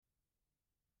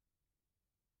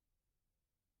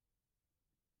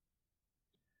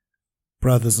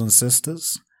Brothers and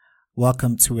sisters,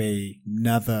 welcome to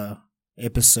another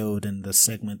episode in the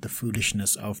segment, The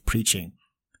Foolishness of Preaching.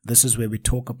 This is where we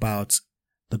talk about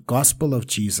the gospel of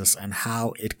Jesus and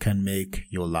how it can make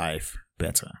your life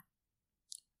better.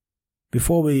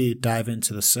 Before we dive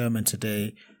into the sermon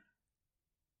today,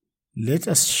 let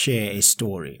us share a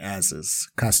story, as is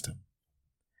custom.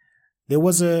 There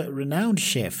was a renowned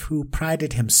chef who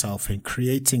prided himself in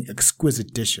creating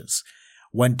exquisite dishes.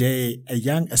 One day, a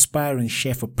young aspiring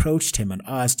chef approached him and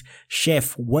asked,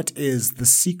 "Chef, what is the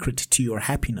secret to your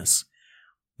happiness?"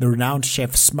 The renowned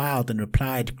chef smiled and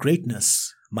replied,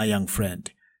 "Greatness, my young friend,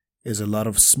 is a lot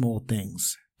of small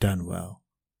things done well.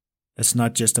 It's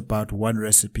not just about one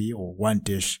recipe or one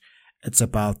dish. It's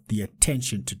about the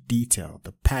attention to detail,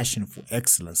 the passion for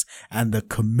excellence, and the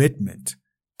commitment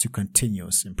to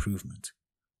continuous improvement."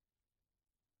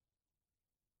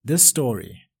 This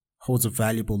story holds a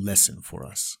valuable lesson for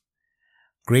us.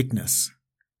 Greatness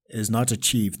is not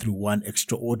achieved through one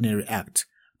extraordinary act,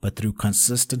 but through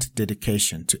consistent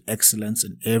dedication to excellence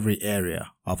in every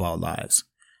area of our lives.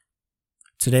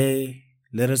 Today,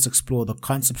 let us explore the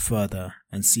concept further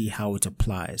and see how it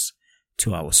applies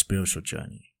to our spiritual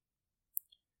journey.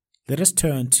 Let us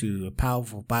turn to a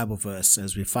powerful Bible verse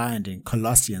as we find in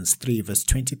Colossians 3 verse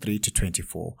 23 to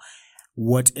 24.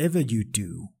 "Whatever you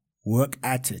do, work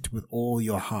at it with all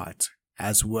your heart,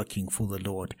 as working for the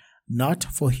Lord, not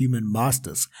for human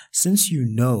masters, since you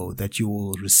know that you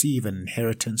will receive an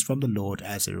inheritance from the Lord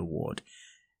as a reward.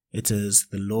 It is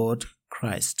the Lord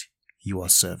Christ you are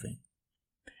serving."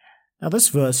 Now, this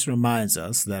verse reminds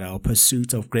us that our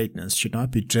pursuit of greatness should not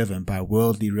be driven by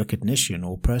worldly recognition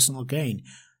or personal gain.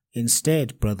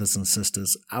 Instead, brothers and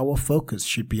sisters, our focus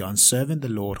should be on serving the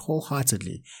Lord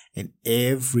wholeheartedly in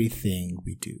everything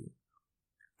we do.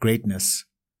 Greatness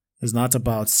is not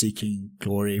about seeking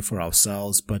glory for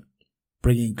ourselves, but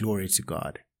bringing glory to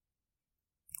God.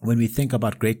 When we think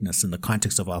about greatness in the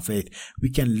context of our faith, we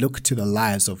can look to the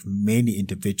lives of many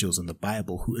individuals in the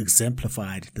Bible who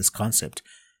exemplified this concept.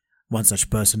 One such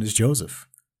person is Joseph.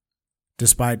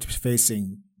 Despite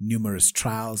facing numerous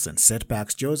trials and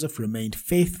setbacks, Joseph remained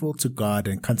faithful to God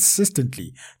and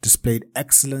consistently displayed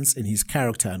excellence in his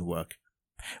character and work.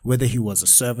 Whether he was a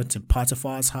servant in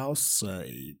Potiphar's house,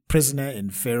 a prisoner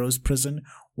in Pharaoh's prison,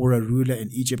 or a ruler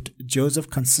in Egypt, Joseph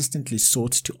consistently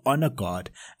sought to honor God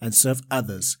and serve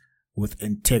others with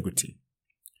integrity.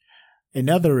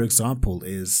 Another example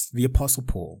is the Apostle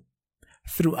Paul.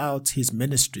 Throughout his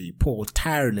ministry, Paul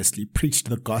tirelessly preached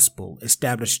the gospel,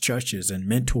 established churches, and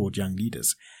mentored young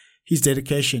leaders. His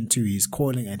dedication to his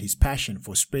calling and his passion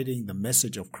for spreading the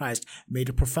message of Christ made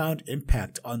a profound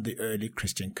impact on the early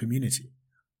Christian community.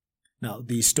 Now,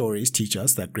 these stories teach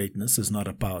us that greatness is not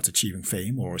about achieving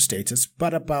fame or status,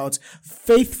 but about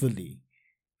faithfully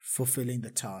fulfilling the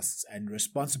tasks and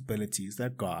responsibilities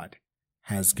that God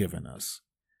has given us.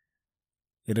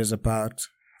 It is about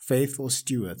faithful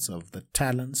stewards of the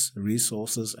talents,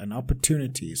 resources, and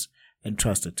opportunities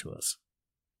entrusted to us.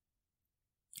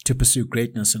 To pursue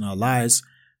greatness in our lives,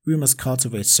 we must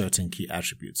cultivate certain key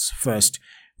attributes. First,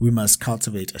 we must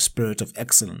cultivate a spirit of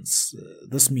excellence.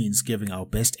 This means giving our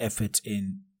best effort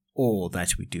in all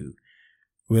that we do,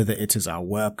 whether it is our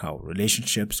work, our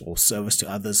relationships, or service to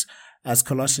others. As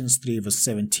Colossians 3 verse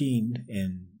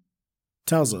 17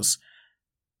 tells us,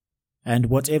 "And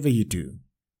whatever you do,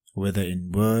 whether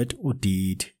in word or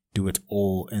deed, do it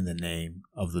all in the name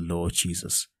of the Lord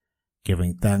Jesus,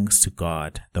 giving thanks to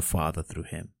God the Father through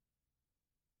him."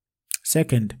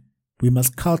 Second, we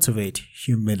must cultivate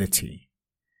humility.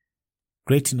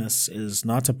 Greatness is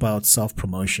not about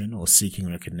self-promotion or seeking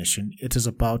recognition. It is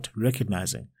about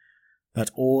recognizing that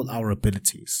all our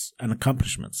abilities and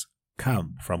accomplishments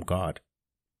come from God.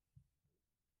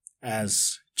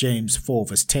 As James 4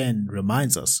 verse 10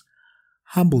 reminds us,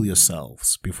 "Humble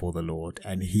yourselves before the Lord,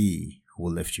 and he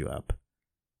will lift you up."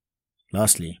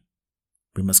 Lastly,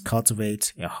 we must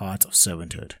cultivate a heart of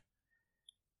servanthood.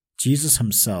 Jesus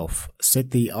himself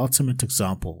set the ultimate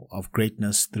example of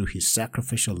greatness through his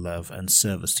sacrificial love and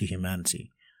service to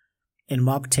humanity. In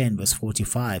Mark 10 verse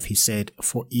 45, he said,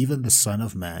 "For even the Son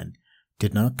of Man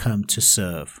did not come to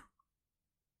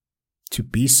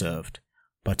be served,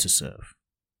 but to serve,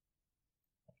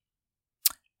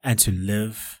 and to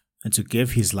live and to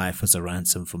give his life as a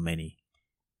ransom for many."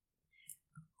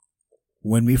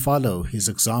 When we follow his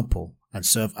example and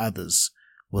serve others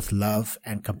with love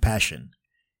and compassion,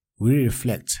 we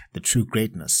reflect the true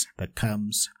greatness that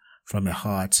comes from a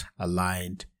heart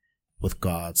aligned with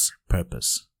God's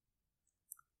purpose.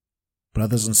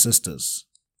 Brothers and sisters,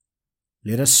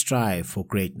 let us strive for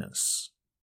greatness.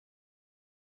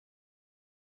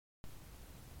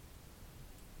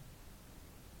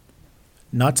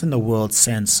 not in the world's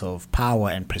sense of power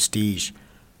and prestige,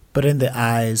 but in the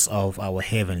eyes of our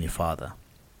Heavenly Father.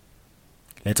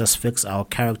 Let us fix our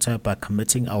character by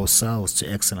committing ourselves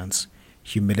to excellence,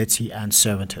 humility, and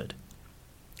servanthood.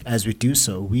 As we do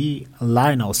so, we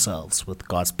align ourselves with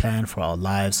God's plan for our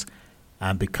lives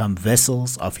and become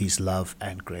vessels of His love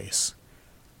and grace.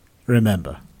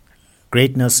 Remember,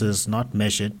 greatness is not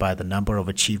measured by the number of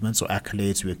achievements or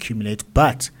accolades we accumulate,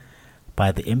 but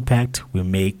by the impact we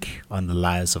make on the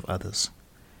lives of others.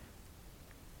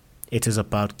 It is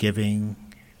about giving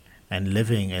and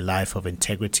living a life of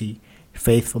integrity,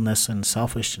 faithfulness, and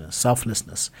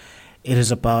selflessness. It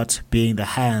is about being the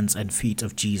hands and feet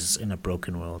of Jesus in a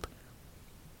broken world.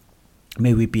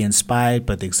 May we be inspired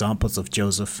by the examples of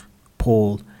Joseph,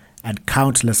 Paul, and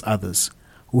countless others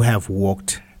who have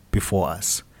walked before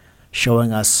us,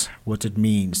 showing us what it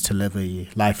means to live a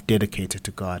life dedicated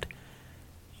to God.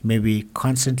 May we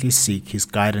constantly seek His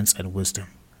guidance and wisdom,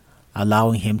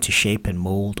 allowing Him to shape and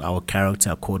mold our character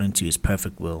according to His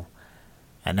perfect will.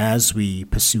 And as we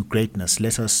pursue greatness,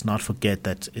 let us not forget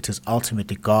that it is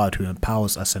ultimately God who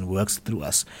empowers us and works through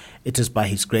us. It is by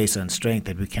His grace and strength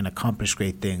that we can accomplish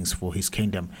great things for His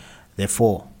kingdom.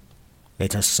 Therefore,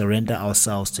 let us surrender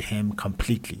ourselves to Him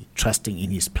completely, trusting in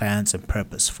His plans and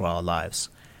purpose for our lives.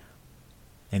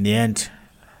 In the end,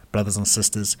 brothers and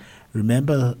sisters,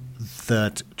 remember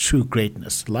that true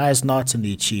greatness lies not in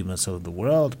the achievements of the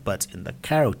world, but in the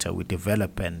character we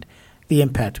develop and the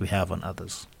impact we have on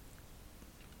others.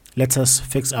 Let us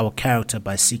fix our character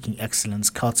by seeking excellence,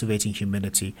 cultivating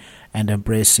humility, and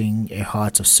embracing a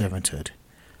heart of servanthood.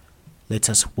 Let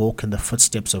us walk in the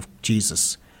footsteps of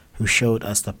Jesus, who showed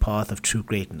us the path of true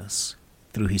greatness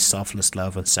through His selfless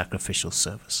love and sacrificial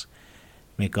service.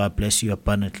 May God bless you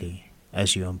abundantly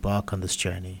as you embark on this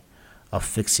journey of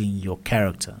fixing your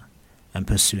character and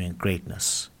pursuing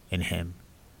greatness in Him.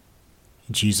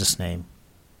 In Jesus' name,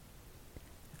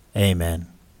 amen.